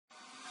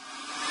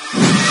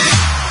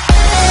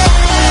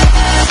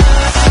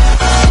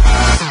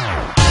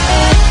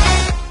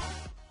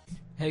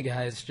Hey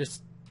guys,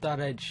 just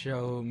thought I'd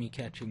show me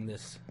catching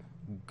this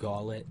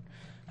gullet.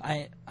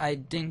 I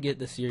didn't get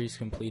the series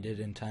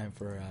completed in time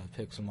for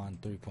Pixelmon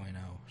 3.0,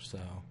 so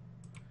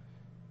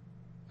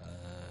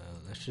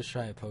let's just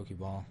try a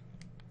Pokeball.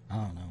 I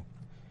don't know.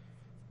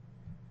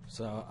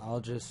 So I'll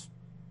just,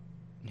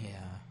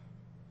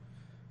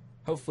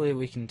 hopefully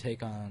we can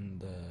take on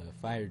the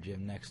Fire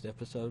Gym next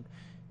episode.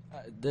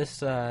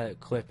 This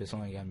clip is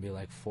only going to be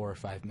like 4 or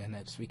 5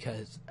 minutes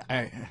because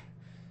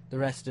the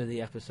rest of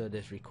the episode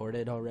is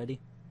recorded already.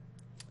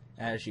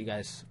 As you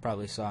guys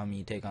probably saw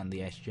me take on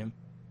the Ice Gym.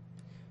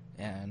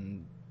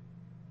 And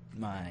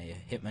my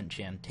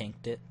Hitmonchan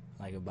tanked it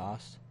like a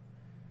boss.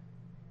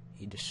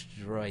 He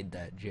destroyed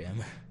that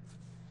gym.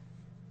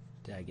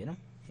 Did I get him?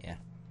 Yeah.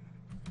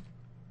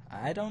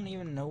 I don't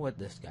even know what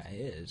this guy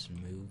is.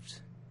 Moves.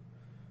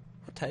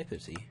 What type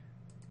is he?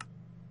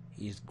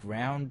 He's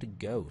Ground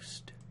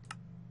Ghost.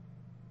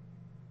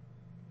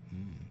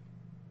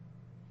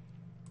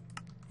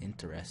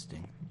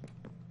 Interesting.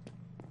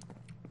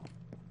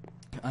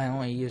 I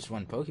only used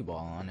one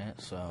Pokeball on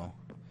it, so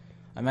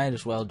I might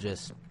as well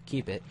just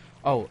keep it.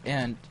 Oh,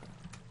 and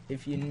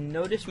if you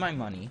notice my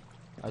money,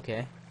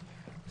 okay,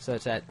 so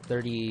it's at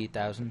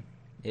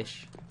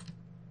 30,000-ish.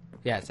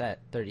 Yeah, it's at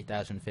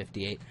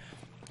 30,058.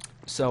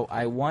 So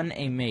I won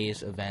a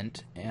maze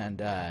event, and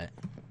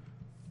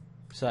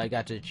so I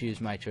got to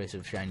choose my choice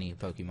of shiny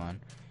Pokemon.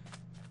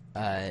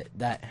 But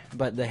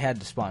they had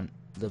to spawn.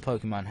 The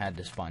Pokemon had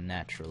to spawn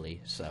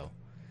naturally. So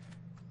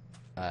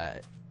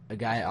a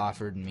guy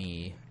offered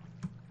me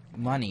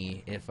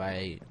money if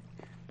I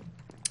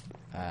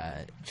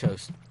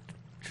chose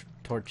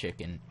Torchic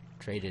and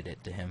traded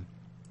it to him.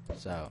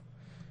 So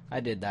I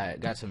did that.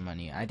 Got some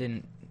money. I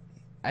don't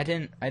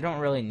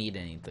really need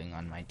anything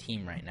on my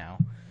team right now.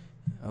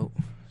 Oh,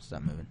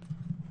 stop moving.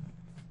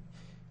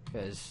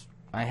 Because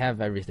I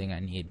have everything I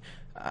need.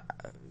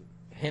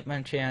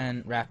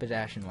 Hitmonchan,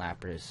 Rapidash, and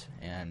Lapras,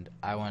 and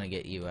I want to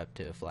get you up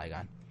to a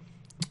Flygon.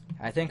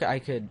 I think I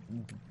could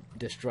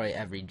destroy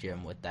every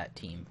gym with that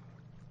team,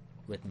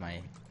 with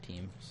my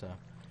team, so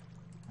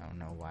I don't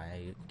know why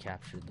I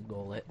captured the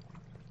Golett.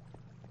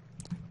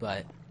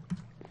 But,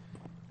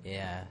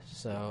 yeah,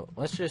 so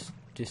let's just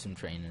do some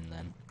training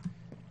then,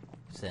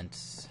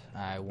 since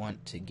I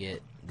want to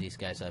get these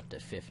guys up to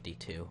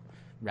 52,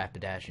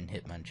 Rapidash and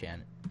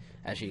Hitmonchan.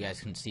 As you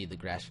guys can see, the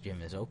grass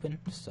gym is open,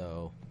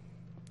 so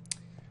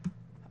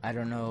I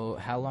don't know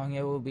how long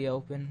it will be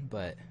open,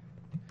 but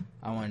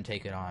I want to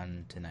take it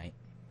on tonight.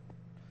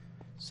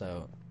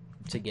 So,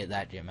 to get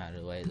that gym out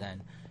of the way,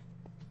 then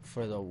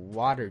for the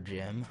water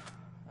gym,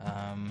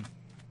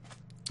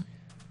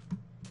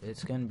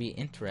 it's going to be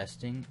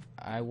interesting.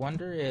 I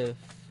wonder if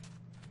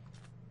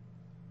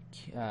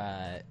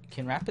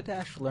can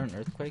Rapidash learn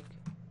Earthquake?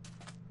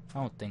 I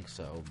don't think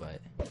so,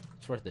 but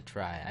it's worth a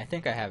try. I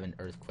think I have an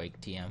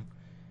Earthquake TM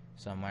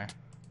somewhere.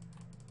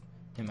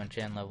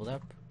 Hitmonchan leveled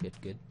up.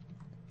 Good.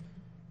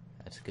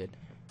 That's good.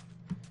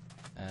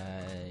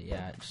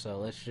 Yeah, so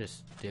let's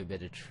just do a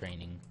bit of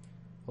training.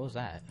 What was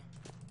that?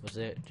 Was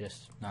it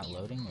just not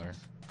loading, or?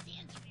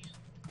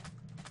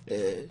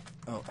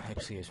 Oh,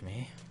 excuse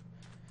me.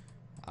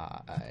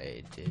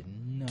 I did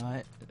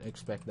not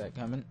expect that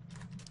coming.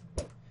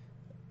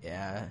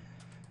 Yeah.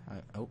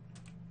 Oh.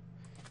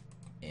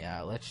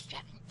 Yeah, let's.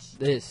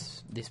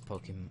 This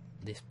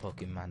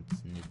Pokemon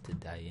need to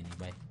die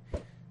anyway.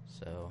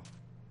 So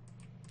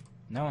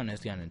no one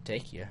is gonna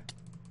take you.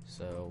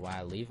 So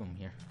why leave them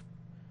here?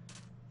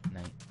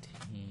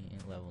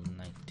 19, level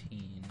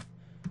 19,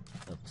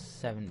 level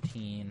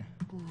 17.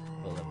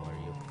 What level are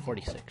you?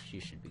 46.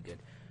 You should be good.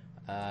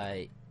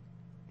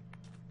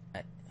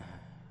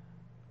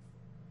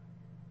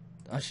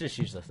 Let's just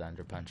use the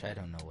Thunder Punch. I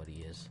don't know what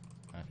he is.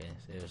 Okay,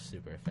 so it was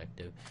super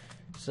effective.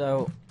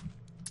 So,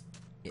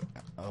 yeah,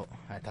 oh,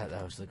 I thought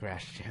that was the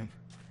grass gym.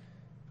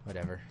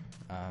 Whatever.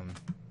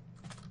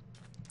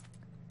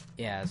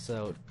 Yeah,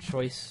 so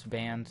choice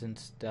bands and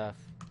stuff.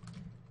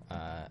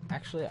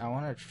 Actually, I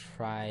want to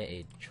try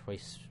a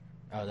choice.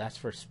 Oh, that's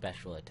for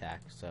special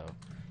attack. So,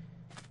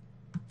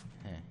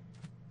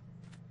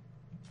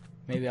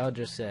 maybe I'll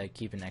just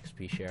keep an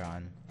XP share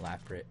on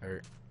Lapras,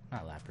 or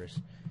not Lapras.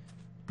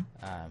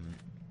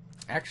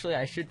 Actually,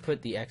 I should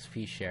put the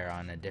XP share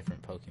on a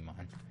different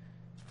Pokemon.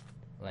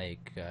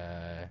 Like,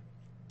 I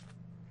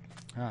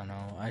don't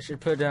know. I should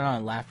put it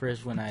on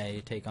Lapras when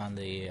I take on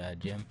the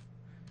gym,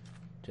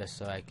 just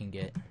so I can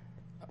get.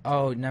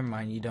 Oh, never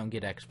mind. You don't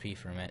get XP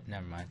from it.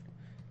 Never mind.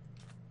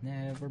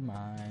 Never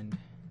mind.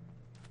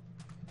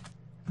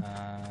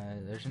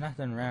 There's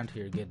nothing around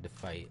here good to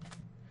fight.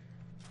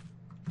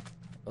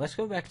 Let's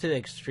go back to the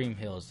Extreme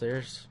Hills.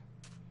 There's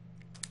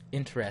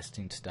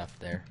interesting stuff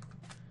there.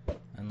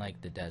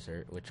 Unlike the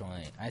desert, which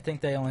I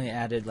think they only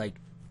added like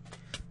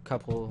a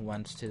couple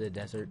ones to the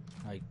desert,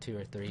 like 2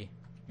 or 3,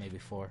 maybe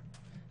 4,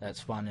 that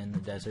spawn in the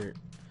desert.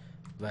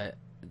 But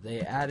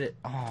they added.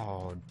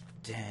 Oh,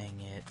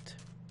 dang it.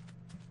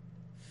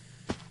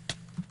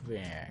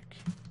 Back.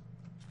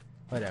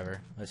 Whatever.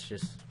 Let's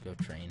just go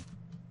train.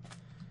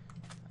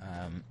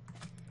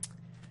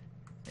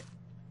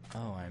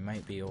 Oh, I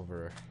might be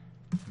over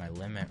my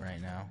limit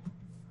right now.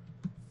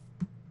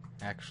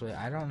 Actually,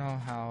 I don't know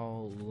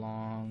how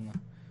long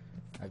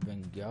I've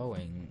been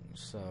going,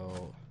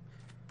 so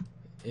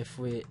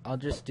I'll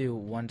just do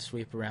one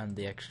sweep around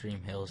the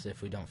extreme hills.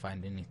 If we don't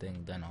find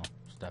anything, then I'll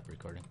stop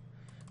recording.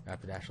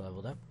 Rapidash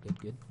leveled up.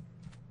 Good.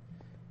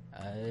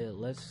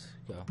 Let's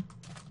go.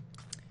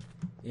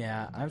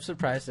 Yeah, I'm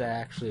surprised I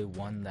actually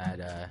won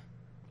that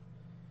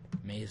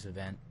maze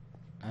event.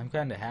 I'm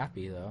kind of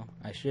happy though.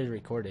 I should have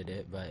recorded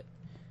it, but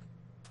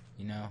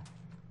you know,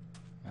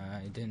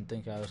 I didn't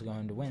think I was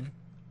going to win.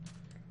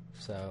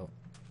 So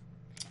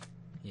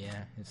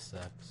yeah, it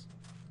sucks.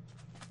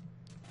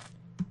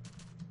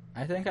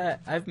 I think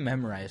I've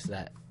memorized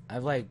that.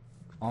 I've like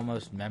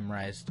almost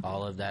memorized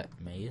all of that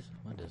maze.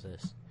 What is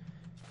this?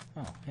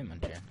 Oh,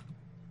 Hitmonchan.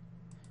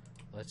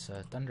 Let's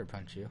Thunder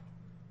Punch you.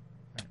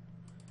 Right.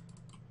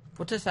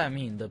 What does that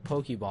mean? The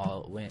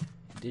Pokeball went.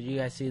 Did you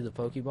guys see the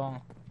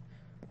Pokeball?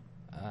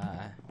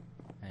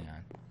 Hang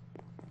on.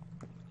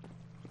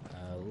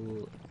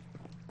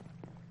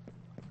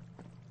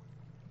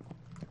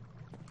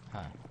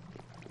 Huh.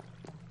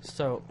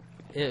 So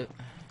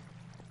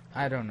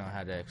I don't know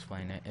how to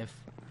explain it. If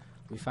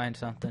we find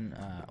something,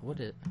 I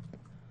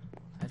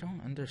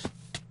don't understand.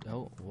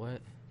 Oh,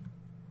 what?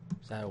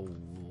 Is that a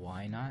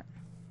why not?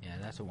 Yeah,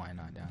 that's a why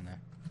not down there.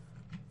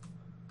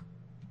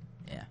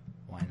 Yeah,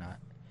 why not?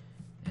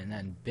 And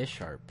then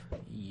Bisharp.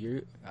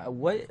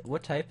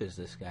 What type is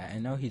this guy? I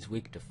know he's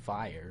weak to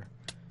fire.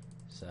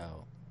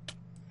 So,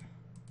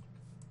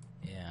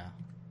 yeah.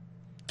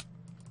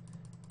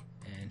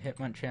 And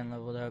Hitmonchan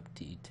leveled up.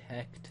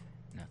 Detect.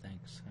 No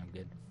thanks. I'm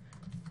good.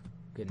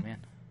 Good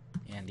man.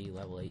 Andy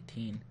level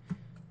 18.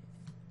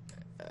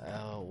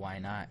 Oh, why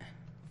not?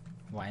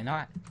 Why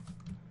not?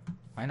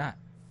 Why not?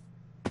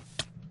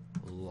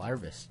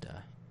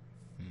 Larvesta.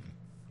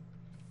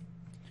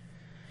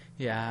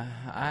 Yeah,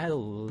 I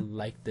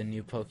like the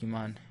new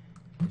Pokemon.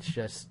 It's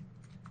just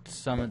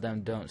some of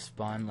them don't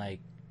spawn. Like,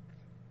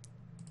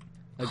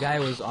 a guy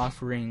was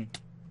offering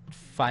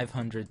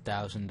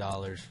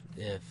 $500,000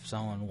 if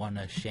someone won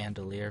a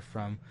chandelier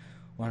from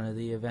one of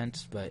the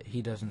events, but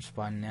he doesn't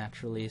spawn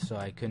naturally, so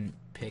I couldn't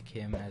pick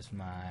him as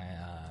my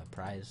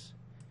prize.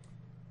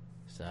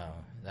 So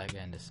that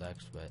kinda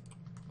sucks, but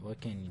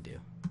what can you do?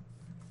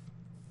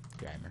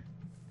 Grimer.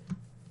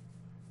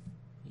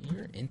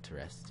 You're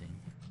interesting.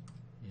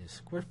 You're a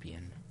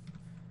scorpion.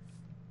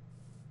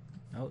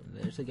 Oh,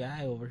 there's a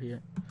guy over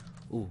here.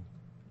 Ooh,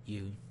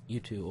 you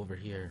two over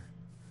here.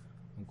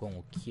 I'm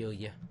gonna kill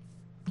you.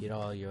 Get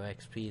all your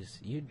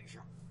XPs.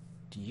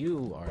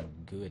 You are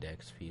good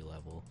XP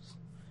levels.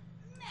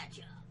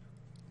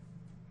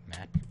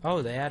 Match.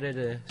 Oh, they added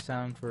a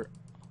sound for.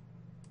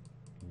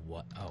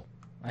 What? Oh,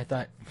 I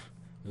thought.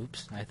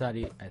 Oops, I thought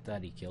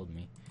he killed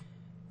me.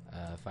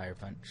 Fire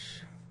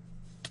punch.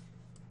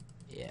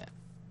 Yeah.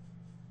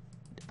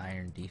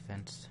 Iron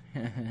defense.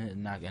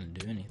 Not gonna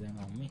do anything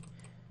on me.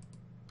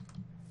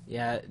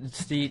 Yeah,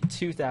 it's the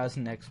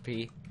 2,000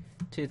 XP,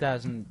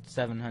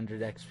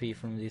 2,700 XP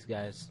from these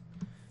guys.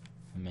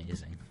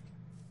 Amazing.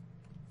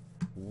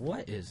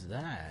 What is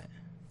that?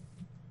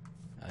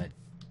 What?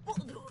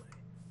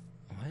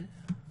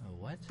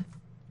 What?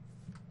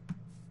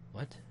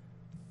 What?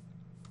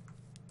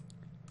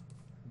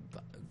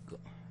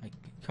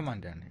 Come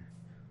on down here.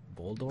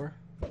 Boldor?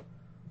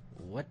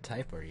 What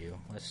type are you?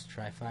 Let's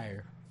try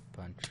Fire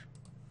Punch.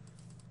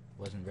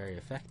 Wasn't very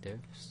effective,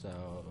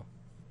 so...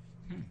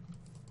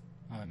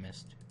 Oh, I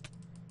missed.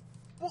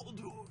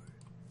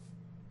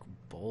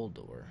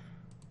 Boldor.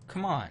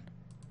 Come on.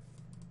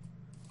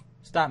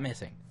 Stop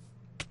missing.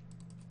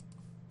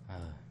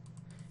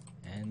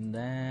 And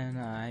then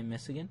I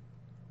miss again?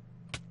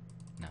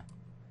 No.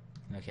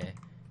 Okay.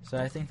 So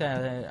I think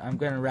that I'm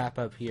going to wrap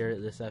up here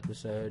this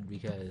episode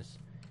because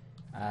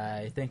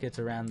I think it's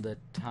around the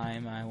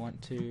time I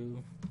want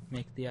to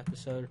make the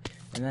episode.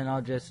 And then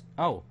I'll just...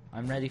 Oh,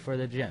 I'm ready for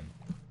the gym.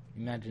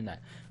 Imagine that.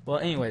 Well,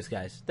 anyways,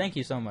 guys, thank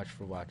you so much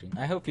for watching.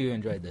 I hope you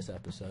enjoyed this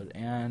episode,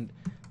 and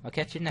I'll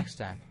catch you next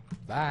time.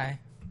 Bye.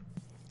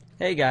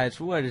 Hey, guys,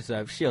 what is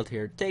up? Shield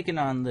here, taking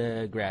on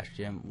the grass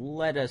gym.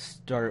 Let us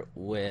start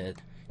with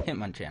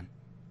Hitmonchan.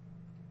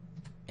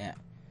 Yeah.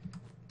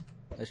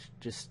 Let's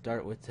just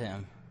start with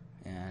him.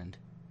 And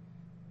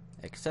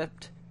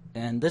accept.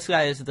 And this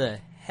guy is the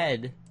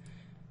head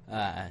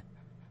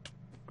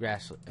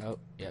grass. Oh,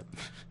 yep.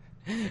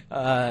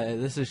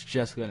 This is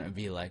just gonna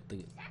be like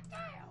the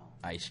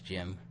ice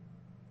gym.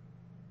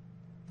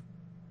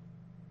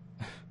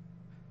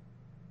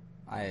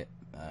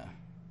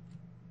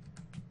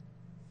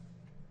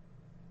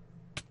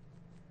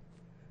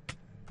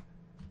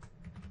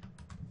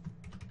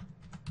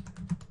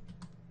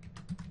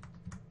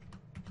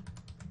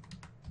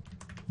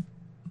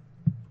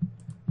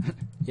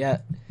 Yeah,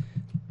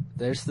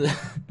 there's the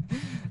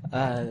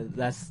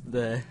that's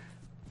the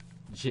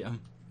gym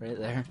right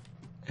there.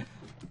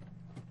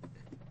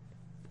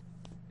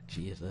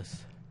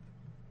 Jesus.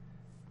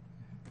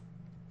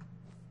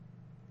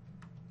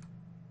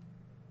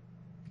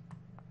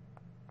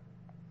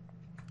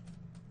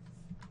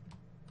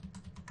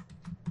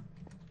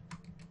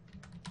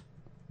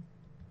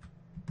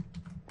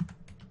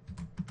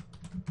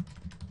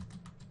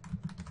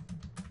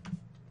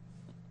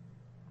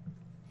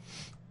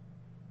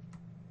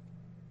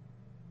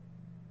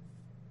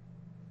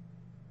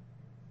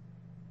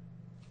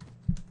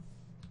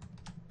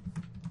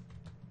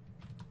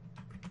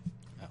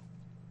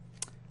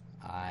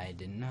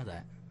 didn't know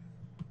that.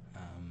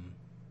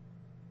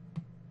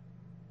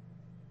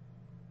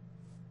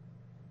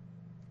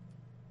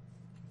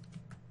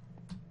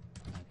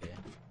 Okay.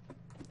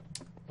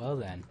 Well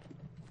then.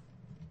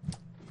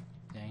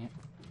 Dang it.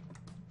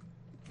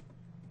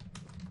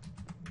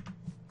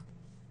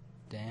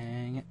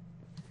 Dang it.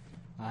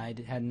 I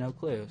had no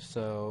clue,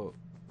 so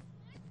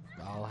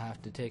I'll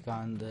have to take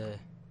on the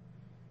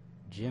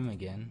gym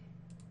again.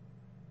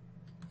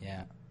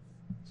 Yeah.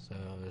 So,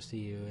 see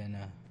you in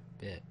a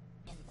bit.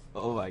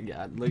 Oh my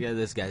god, look at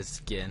this guy's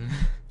skin.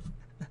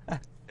 Oh,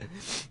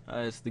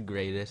 it's the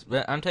greatest.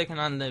 But I'm taking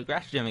on the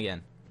grass gym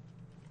again.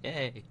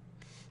 Yay.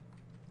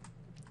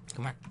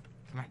 Come on.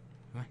 Come on.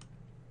 Come on.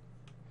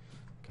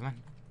 Come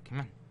on. Come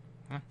on.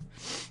 Come on.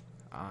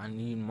 I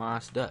need my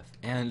stuff.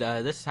 And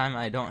this time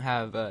I don't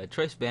have a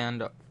choice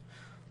band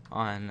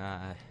on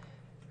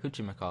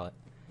whatchamacallit?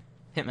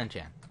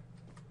 Hitmonchan.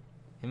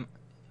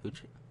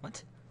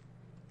 What?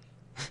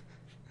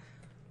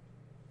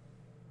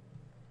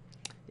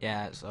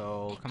 Yeah,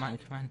 so come on,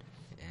 come on.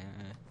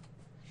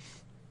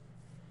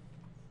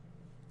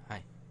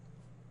 Hi.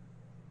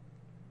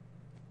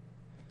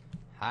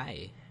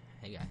 Hi.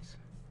 Hey guys.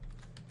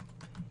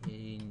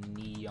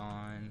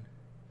 Neon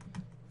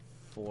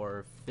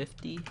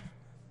 450.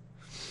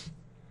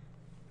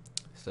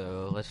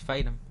 So let's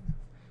fight him.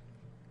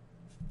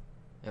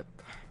 Yep.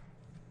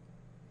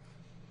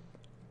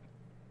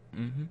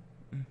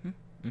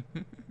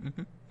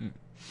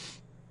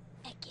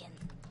 Again.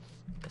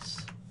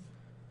 Yes.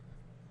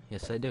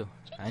 Yes, I do.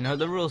 I know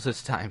the rules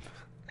this time.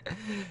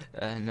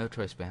 No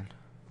choice band.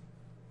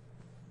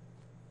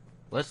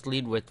 Let's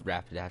lead with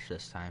Rapidash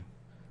this time.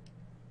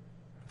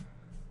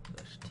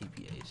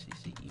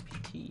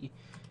 TPACCEPT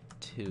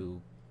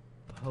to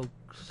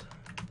Pokes.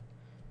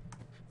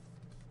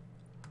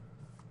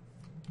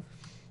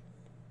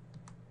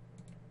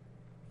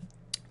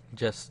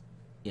 Just,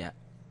 yeah.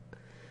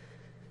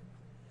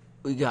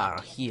 We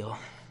gotta heal.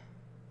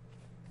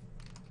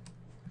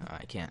 Oh,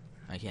 I can't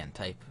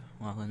type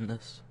while in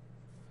this.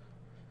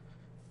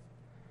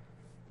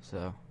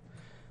 So,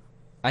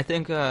 I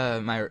think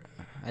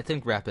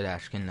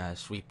Rapidash can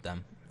sweep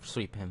him.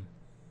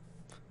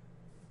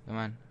 Come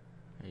on,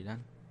 are you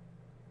done?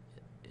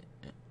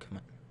 Come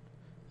on.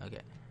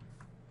 Okay.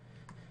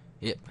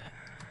 Yep.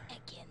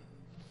 Again.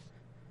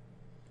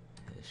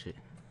 Shit.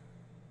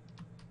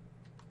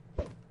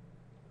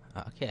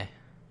 Okay.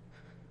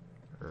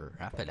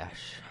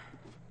 Rapidash.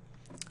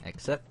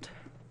 Accept.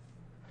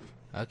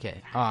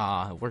 Okay.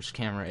 Worst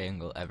camera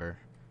angle ever.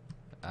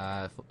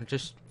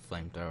 Just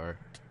flamethrower.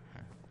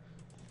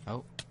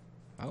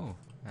 Oh,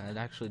 that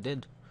actually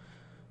did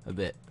a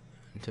bit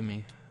to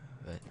me,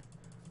 but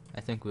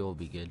I think we will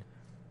be good.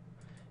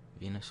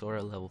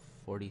 Venusaur level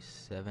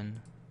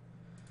 47.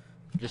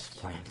 Just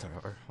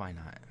flamethrower. Why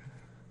not?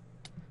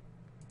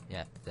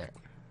 Yeah, there.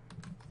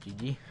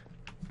 GG.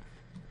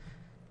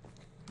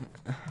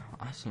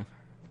 Awesome.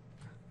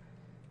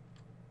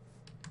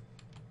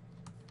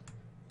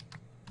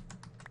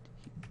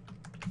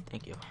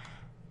 Thank you.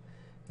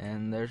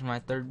 And there's my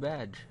third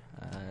badge.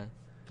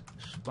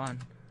 Spawn.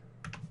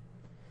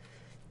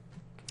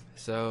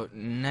 So,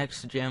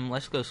 next gym.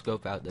 Let's go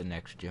scope out the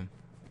next gym.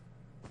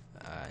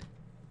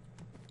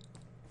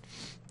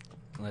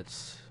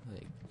 Let's,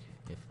 like,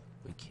 if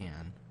we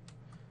can.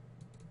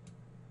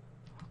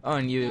 Oh,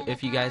 and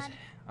if you guys...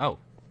 Oh,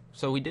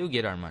 so we do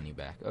get our money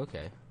back.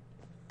 Okay.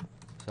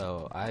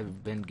 So,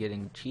 I've been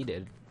getting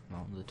cheated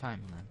all the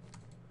time, then.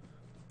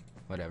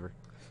 Whatever.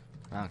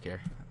 I don't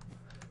care.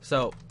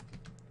 So,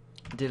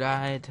 did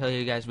I tell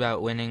you guys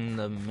about winning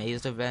the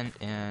maze event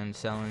and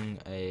selling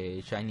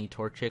a shiny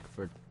Torchic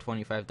for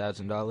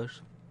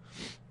 $25,000?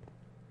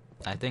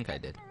 I think I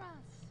did.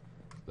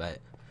 But,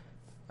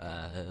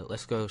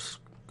 let's go...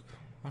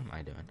 What am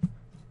I doing?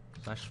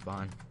 Slash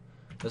spawn.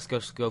 Let's go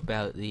scope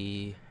out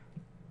the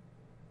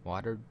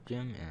water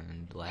gym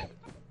and lag.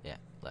 Yeah,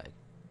 lag.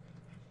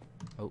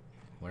 Oh,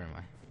 where am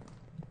I?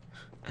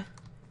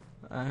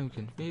 I'm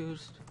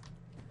confused.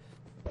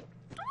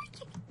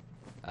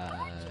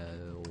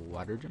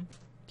 Water gym.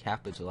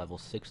 Cap is level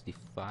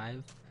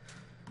 65.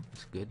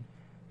 That's good.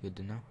 Good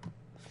to know.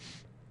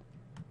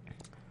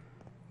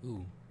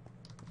 Ooh,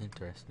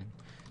 interesting.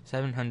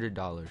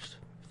 $700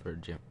 for a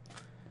gym.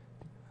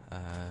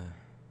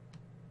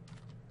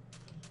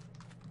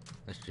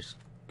 Let's just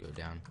go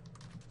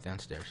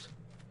downstairs.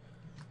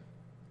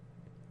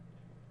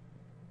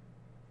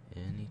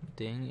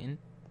 Anything in?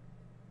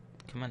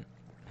 Come on.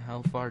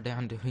 How far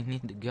down do we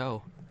need to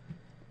go?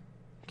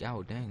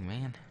 God dang,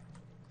 man.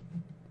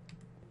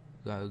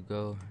 Gotta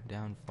go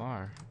down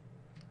far.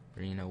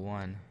 Arena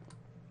 1.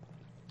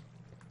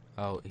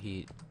 Oh,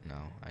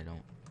 no, I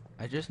don't.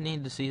 I just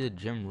need to see the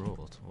gym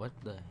rules. What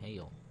the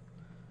hell?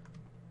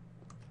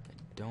 I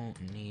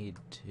don't need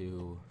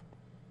to...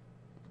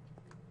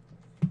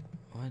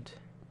 What?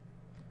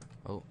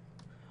 Oh.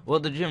 Well,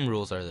 the gym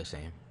rules are the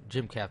same.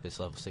 Gym cap is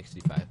level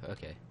 65.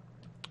 Okay.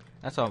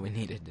 That's all we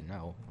needed to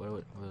know. What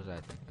was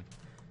I thinking?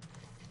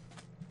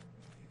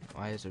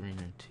 Why is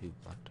Arena 2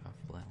 blocked off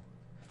well?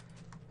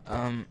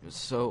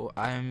 So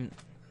I'm...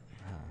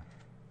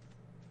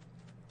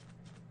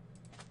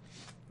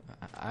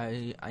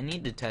 I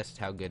need to test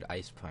how good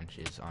Ice Punch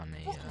is on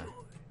a,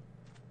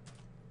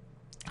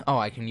 Oh,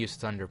 I can use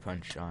Thunder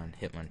Punch on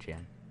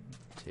Hitmonchan,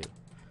 too.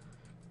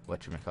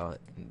 Whatchamacallit,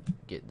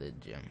 get the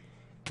gem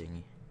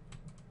thingy.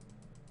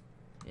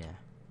 Yeah,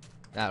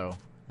 that'll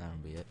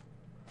be it.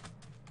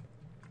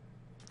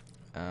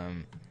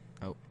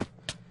 Oh.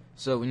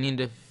 So we need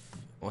to...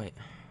 wait.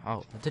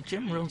 Oh, the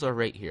gym rooms are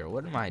right here.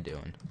 What am I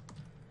doing?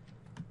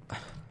 I'm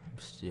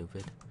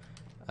stupid.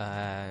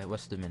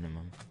 What's the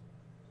minimum?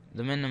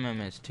 The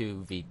minimum is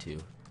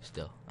 2v2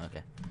 still.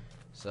 Okay.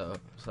 So,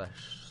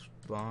 slash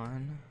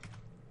spawn.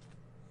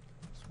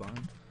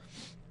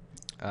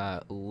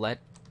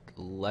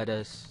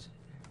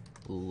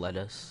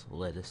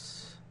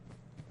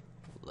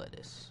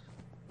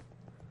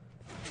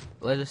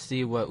 Let us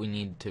see what we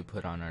need to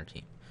put on our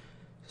team.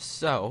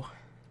 So,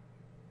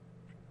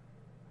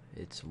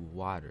 it's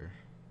water.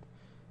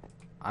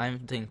 I'm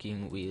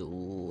thinking we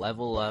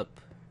level up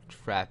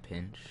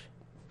Trapinch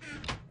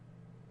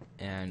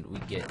and we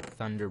get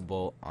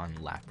Thunderbolt on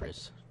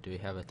Lapras. Do we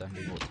have a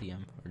Thunderbolt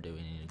TM or do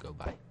we need to go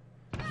buy?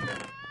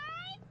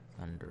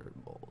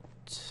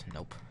 Thunderbolt.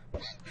 Nope.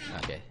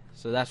 Okay,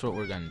 so that's what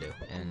we're gonna do.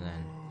 And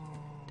then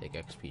take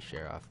XP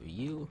share off of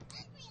you.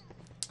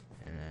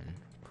 And then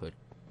put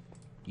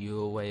you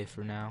away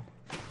for now.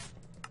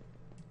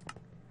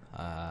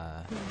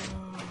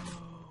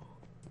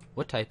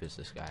 What type is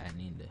this guy? I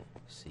need to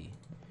see.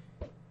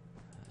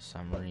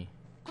 Summary.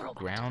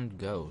 Ground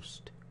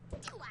Ghost.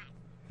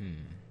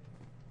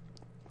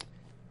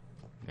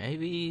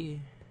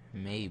 Maybe.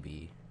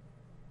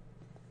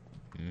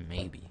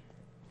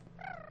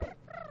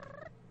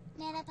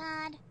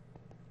 Metapod.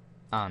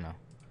 I don't know.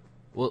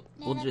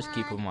 We'll just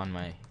keep him on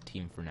my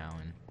team for now,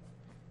 and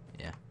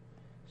yeah.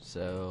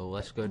 So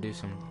let's go do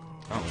some.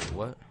 Oh,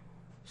 what?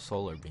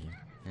 Solar Beam.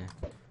 Yeah,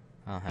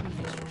 I don't have a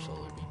use for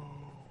Solar Beam.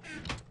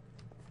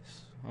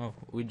 Oh,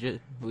 we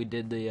did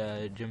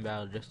the gym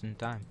battle just in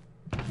time.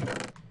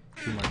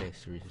 2 more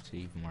days to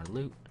receive more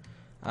loot.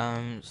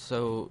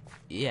 So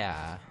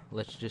yeah,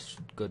 let's just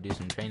go do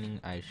some training.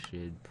 I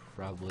should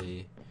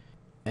probably.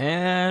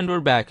 And we're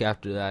back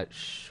after that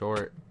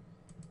short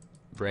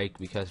break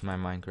because my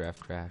Minecraft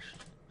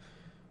crashed.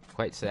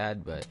 Quite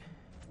sad, but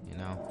you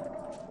know,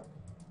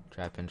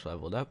 Trapinch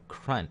leveled up.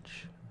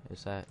 Crunch,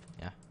 is that?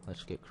 Yeah,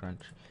 let's get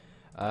Crunch.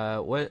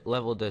 What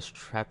level does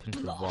Trapinch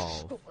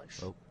evolve?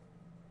 Oh,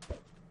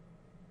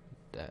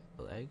 that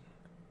leg.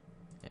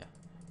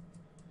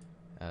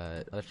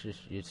 Yeah. Let's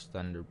just use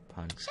Thunder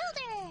Punch.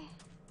 Shoulder.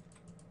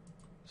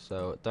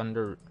 So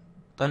Thunder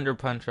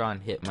Punch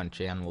on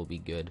Hitmonchan will be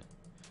good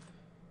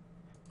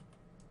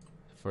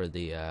for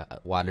the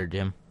water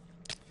gym.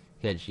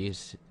 Yeah,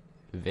 use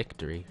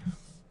Victory.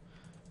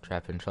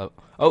 Trapinch.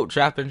 Oh,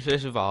 Trapinch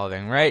is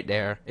evolving right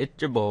there.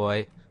 It's your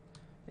boy.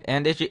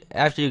 And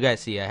after you guys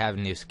see, I have a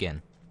new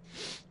skin.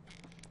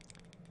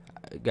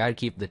 Gotta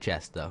keep the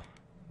chest though.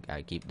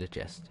 Gotta keep the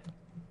chest.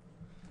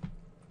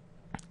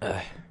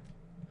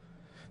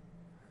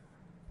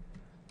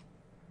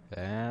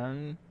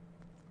 And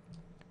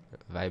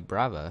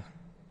Vibrava.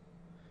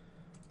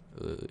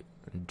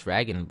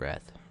 Dragon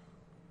Breath.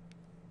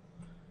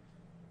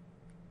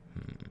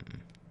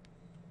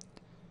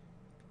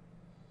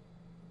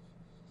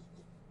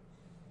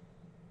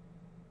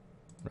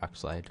 Rock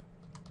Slide.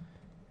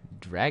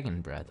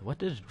 Dragon Breath. What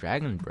does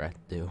Dragon Breath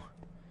do?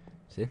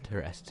 It's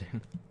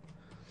interesting.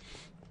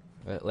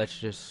 But let's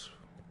just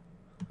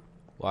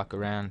walk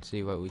around and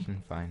see what we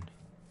can find.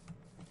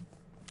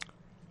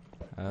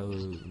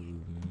 Oh,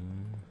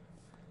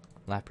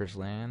 Lapras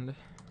Land.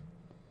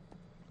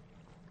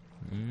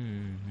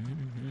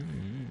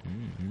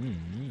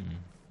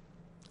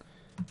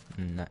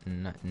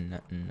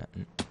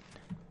 Nothing.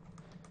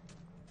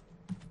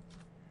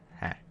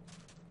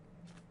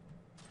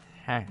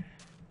 Ha.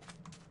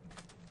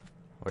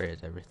 Where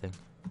is everything?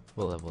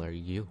 What level are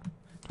you?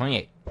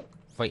 28.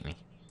 Fight me.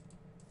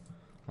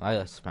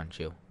 Let's punch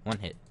you. 1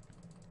 hit.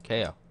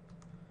 KO.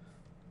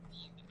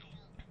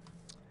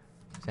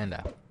 Send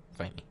out.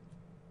 Fight me.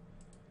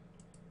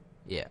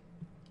 Yeah.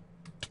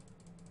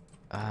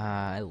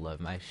 I love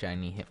my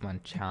shiny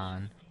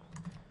Hitmonchan.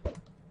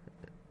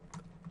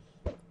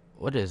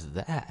 What is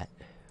that?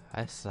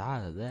 I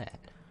saw that.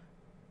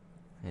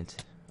 It's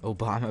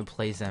Obama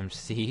plays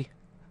MC.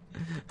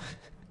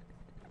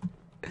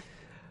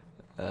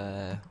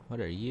 What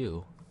are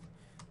you?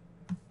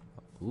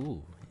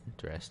 Ooh,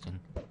 interesting.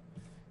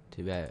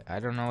 Too bad. I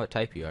don't know what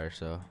type you are,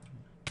 so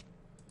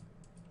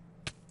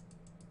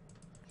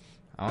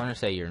I want to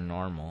say you're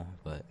normal,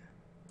 but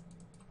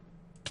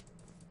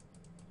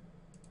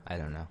I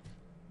don't know.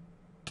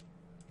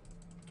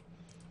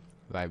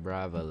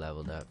 Vibrava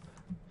leveled up.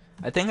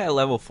 I think at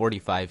level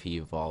 45 he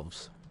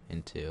evolves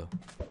into...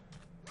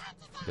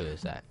 Who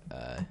is that?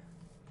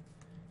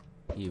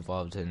 He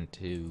evolves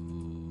into...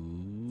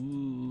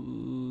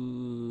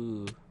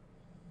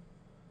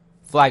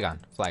 Flygon.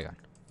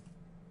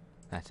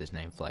 That's his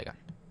name, Flygon.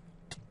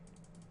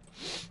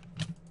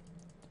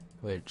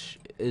 Which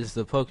is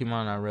the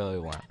Pokemon I really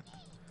want.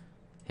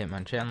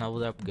 Hitmonchan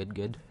leveled up,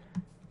 good.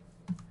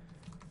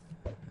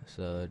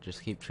 So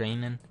just keep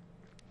training.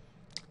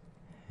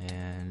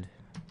 And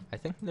I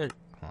think there,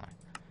 hold on,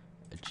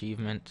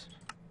 achievement.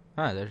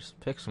 Ah, there's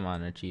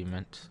Pixelmon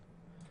achievements.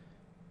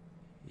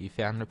 You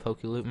found a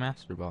Pokeloop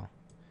Master Ball.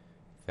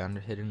 Found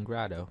a hidden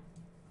grotto.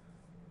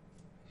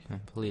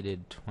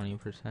 Completed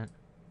 20%.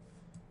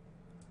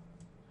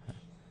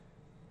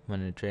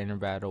 Win a trainer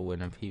battle,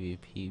 win a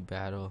PvP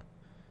battle,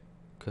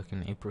 cook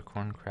an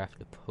apricorn, craft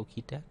a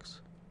Pokédex.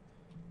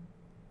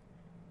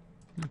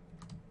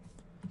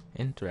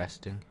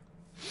 Interesting.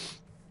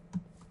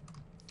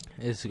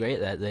 It's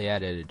great that they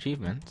added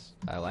achievements.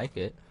 I like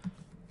it.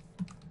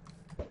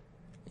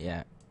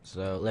 Yeah,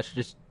 so let's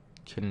just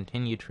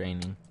continue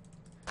training.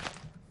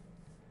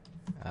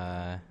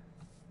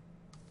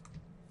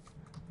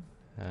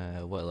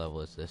 What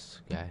level is this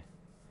guy?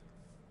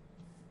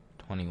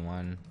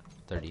 21,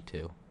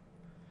 32.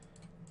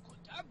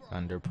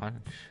 Thunder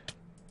Punch.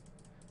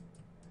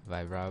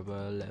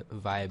 Vibrava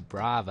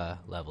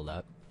leveled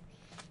up.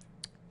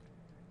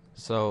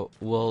 So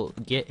we'll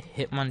get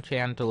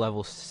Hitmonchan to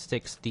level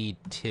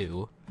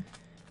 62,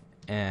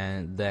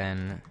 and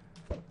then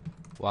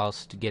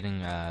whilst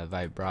getting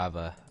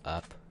Vibrava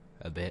up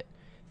a bit,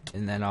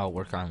 and then I'll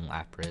work on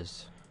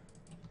Lapras.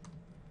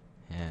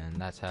 And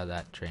that's how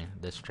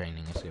this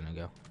training is gonna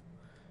go.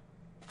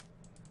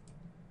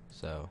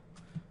 So,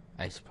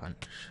 Ice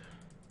Punch.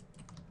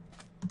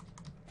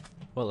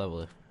 What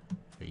level are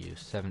you?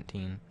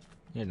 17?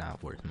 You're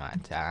not worth my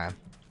time.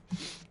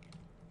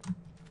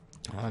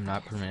 Oh, I'm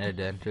not permitted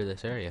to enter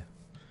this area.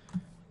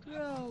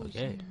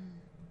 Okay.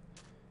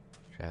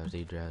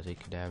 Drowsy,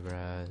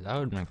 Kadabra. That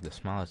would make the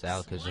smallest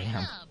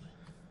Alakazam.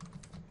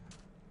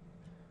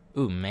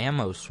 Ooh,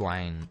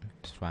 Mamoswine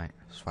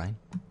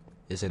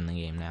is in the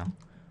game now,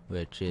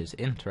 which is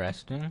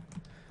interesting.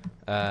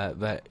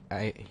 But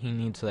he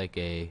needs like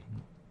a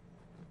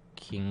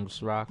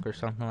King's Rock or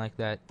something like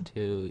that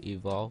to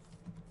evolve.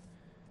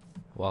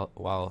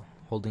 While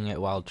holding it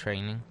while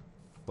trading,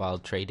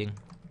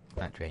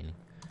 not training.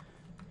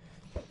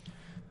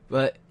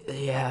 But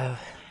yeah,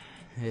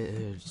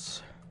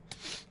 it's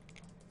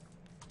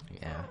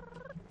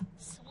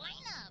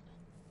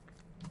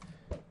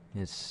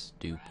it's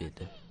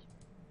stupid.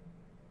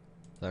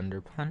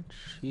 Thunder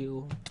Punch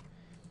you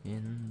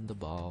in the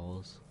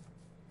balls.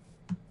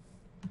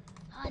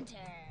 Hunter.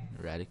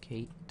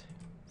 Eradicate.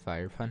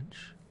 Fire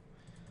Punch.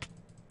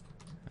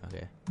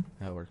 Okay,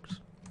 that works.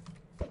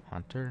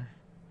 Hunter.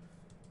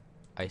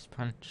 Ice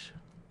Punch.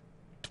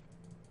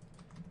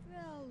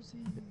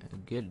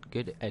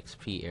 Good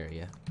XP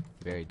area.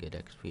 Very good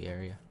XP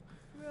area.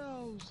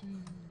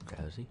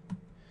 Drowsy.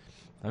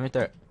 Let me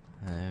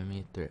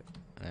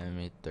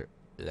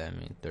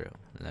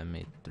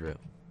through.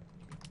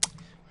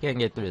 Can't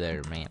get through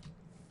there, man.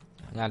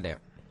 Goddamn.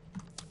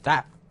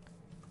 Stop!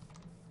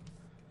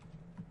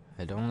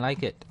 I don't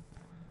like it.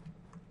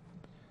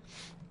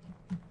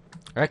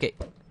 Okay.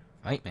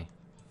 Fight me.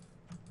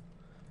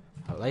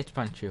 I'll Ice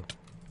Punch you.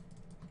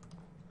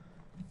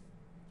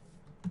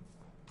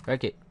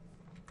 Okay.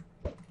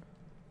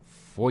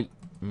 Fight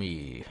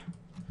me.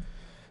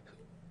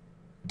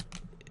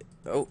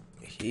 Oh,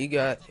 he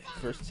got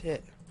first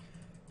hit.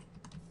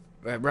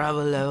 Right,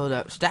 Bravo leveled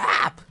up.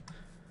 Stop!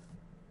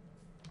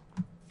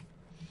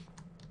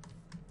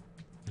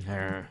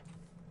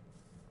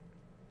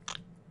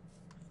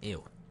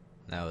 Ew.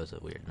 That was a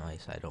weird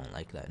noise. I don't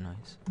like that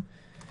noise.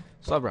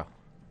 Slowbro.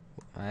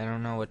 I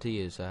don't know what to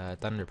use.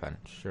 Thunder Punch.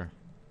 Sure.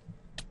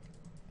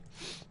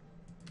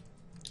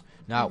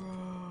 No.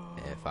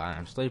 If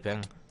I'm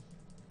sleeping.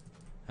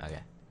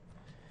 Okay.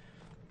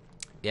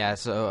 Yeah,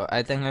 so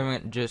I think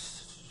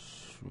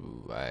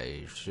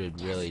I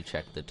should really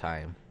check the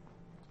time.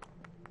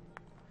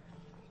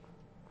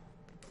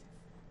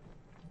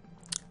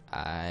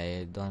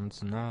 I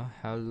don't know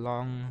how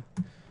long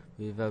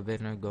we've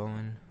been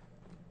going.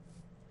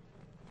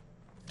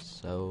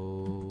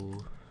 So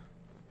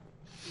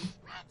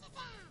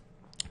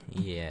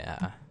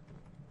yeah.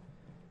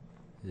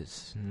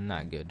 It's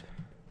not good.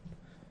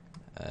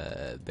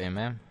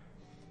 Bam.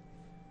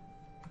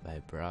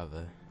 By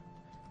Brava.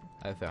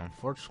 I found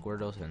 4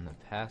 Squirtles in the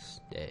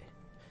past day.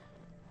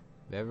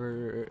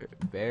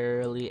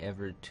 Barely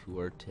ever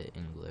toured to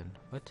England.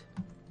 What?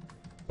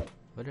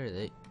 What are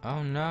they?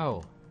 Oh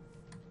no!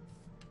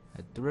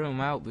 I threw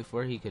him out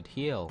before he could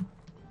heal.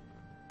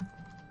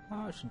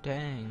 Gosh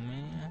dang,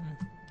 man.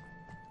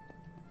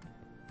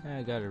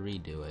 I gotta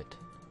redo it.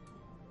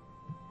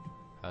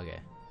 Okay,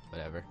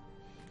 whatever.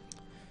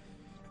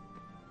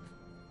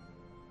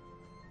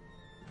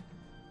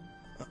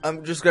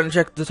 I'm just gonna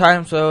check the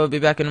time, so I'll be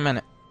back in a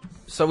minute.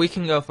 So we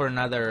can go for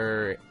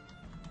another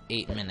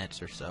 8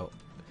 minutes or so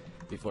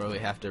before we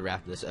have to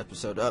wrap this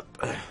episode up.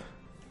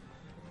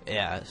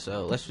 Yeah,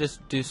 so let's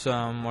just do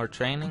some more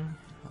training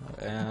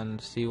and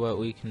see what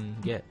we can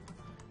get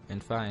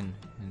and find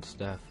and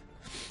stuff.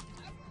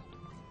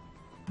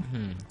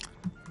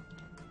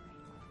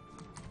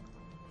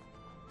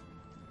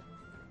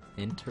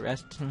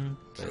 Interesting,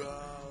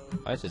 but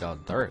Why is it all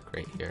dark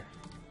right here?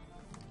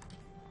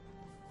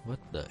 What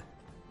the?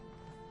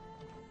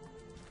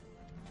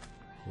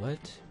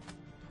 What?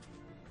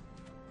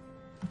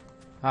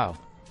 Oh.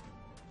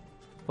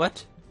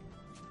 What?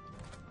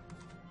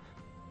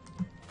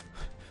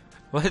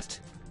 What?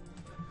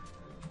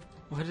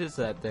 What is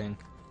that thing?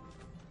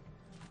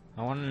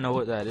 I want to know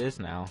what that is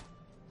now.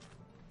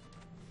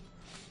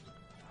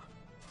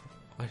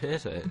 What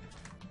is it?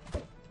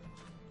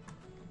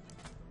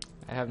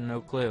 I have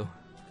no clue.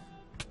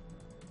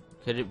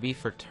 Could it be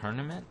for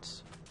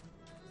tournaments?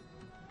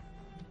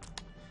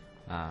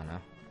 I don't know.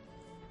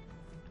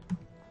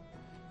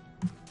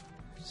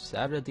 It's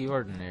out of the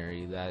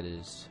ordinary, that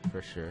is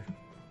for sure.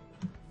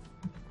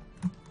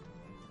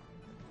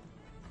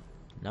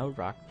 No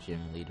rock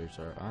gym leaders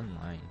are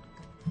online.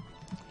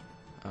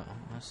 Oh,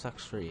 that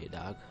sucks for you,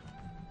 dog.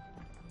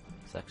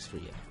 Sucks for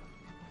you.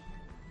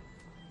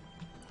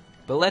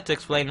 But let's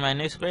explain my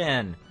new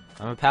skin.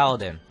 I'm a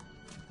paladin.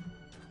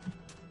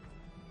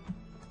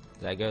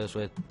 That goes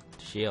with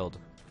shield.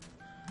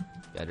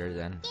 Better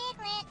than...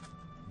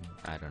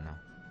 I don't know.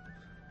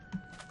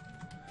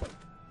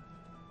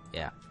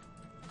 Yeah.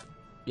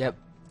 Yep,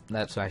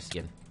 that's my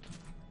skin.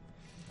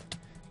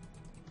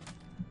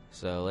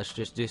 So let's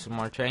just do some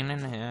more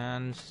training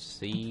and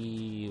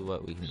see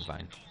what we can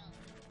find.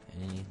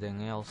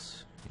 Anything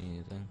else?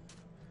 Anything?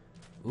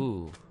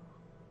 Ooh.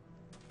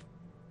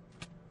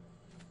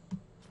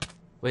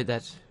 Wait,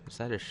 is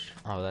that a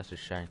oh, that's a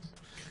shine.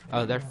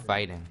 Oh, they're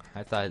fighting.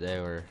 I thought they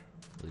were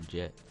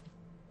legit.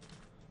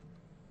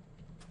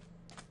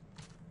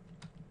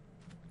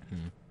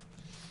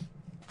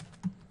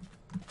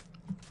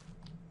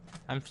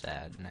 I'm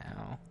sad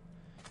now.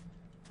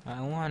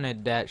 I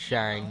wanted that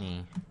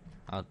shiny.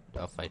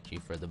 I'll fight you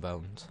for the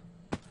bones.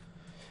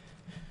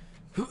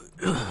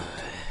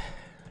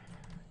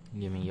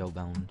 Give me your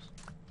bones.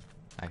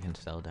 I can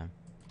sell them.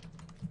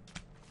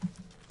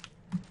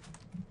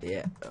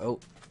 Yeah. Oh,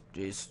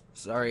 jeez.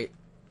 Sorry.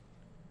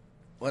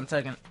 1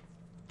 second.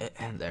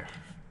 And there.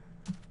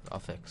 All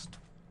fixed.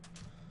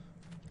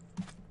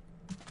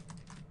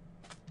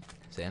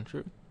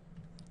 Sandshrew?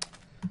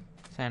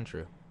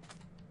 Sandshrew.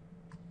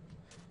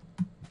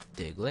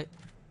 Diglett.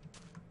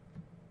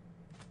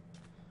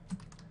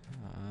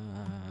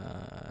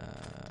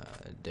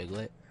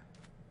 Diglett.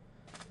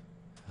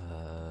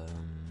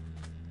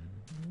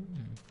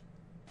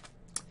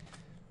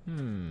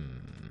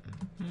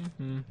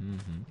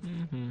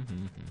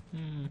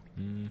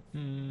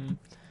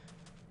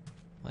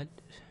 What?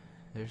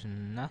 There's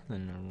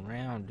nothing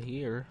around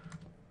here.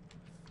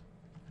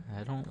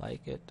 I don't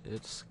like it.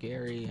 It's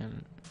scary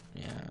and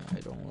yeah, I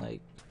don't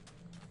like.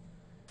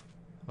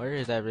 Where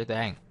is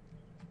everything?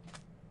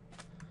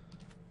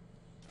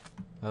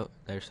 Oh,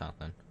 there's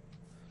something.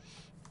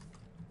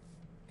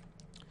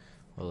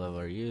 What level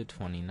are you?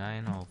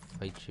 29. I'll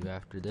fight you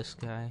after this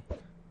guy.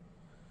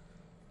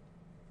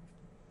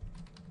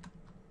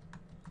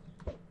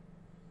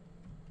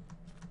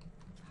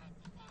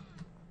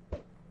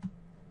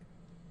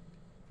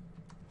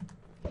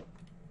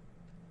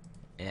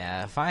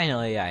 Yeah,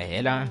 finally I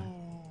hit him.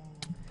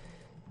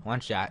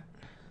 One shot.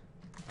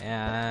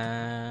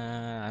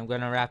 And I'm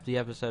gonna wrap the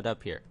episode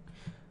up here.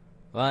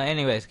 Well,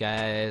 anyways,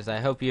 guys, I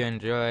hope you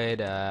enjoyed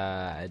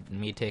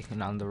me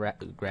taking on the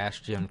grass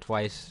gym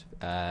twice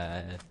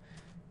and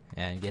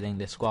getting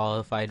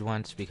disqualified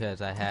once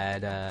because I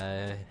had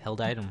held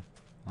item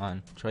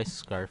on choice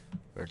scarf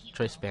or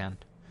choice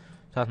band,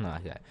 something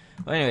like that.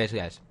 Well, anyways,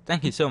 guys,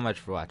 thank you so much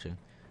for watching.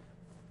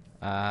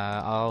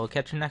 I'll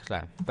catch you next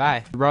time.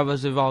 Bye.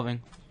 Bravo's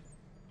evolving.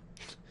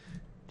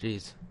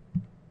 Jeez.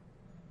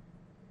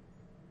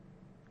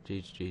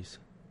 Jeez.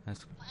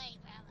 That's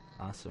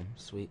awesome.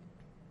 Sweet.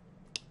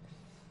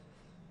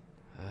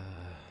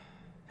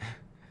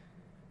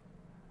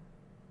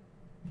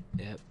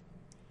 Yep.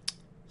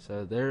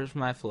 So there's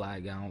my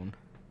flag on.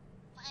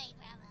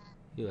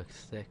 He looks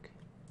thick.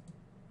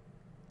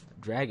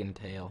 Dragon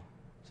tail.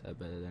 Is that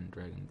better than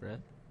dragon breath?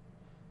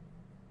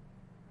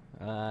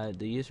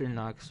 The user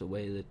knocks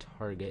away the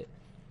target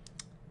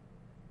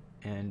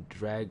and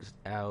drags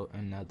out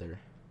another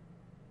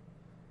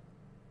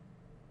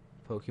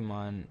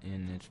Pokemon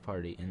in its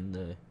party. In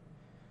the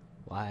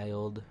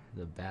wild,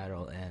 the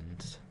battle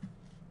ends.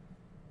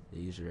 The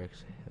user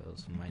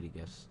exhales a mighty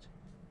gust.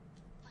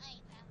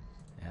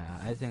 Yeah,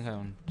 I think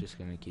I'm just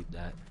gonna keep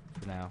that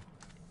for now.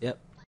 Yep.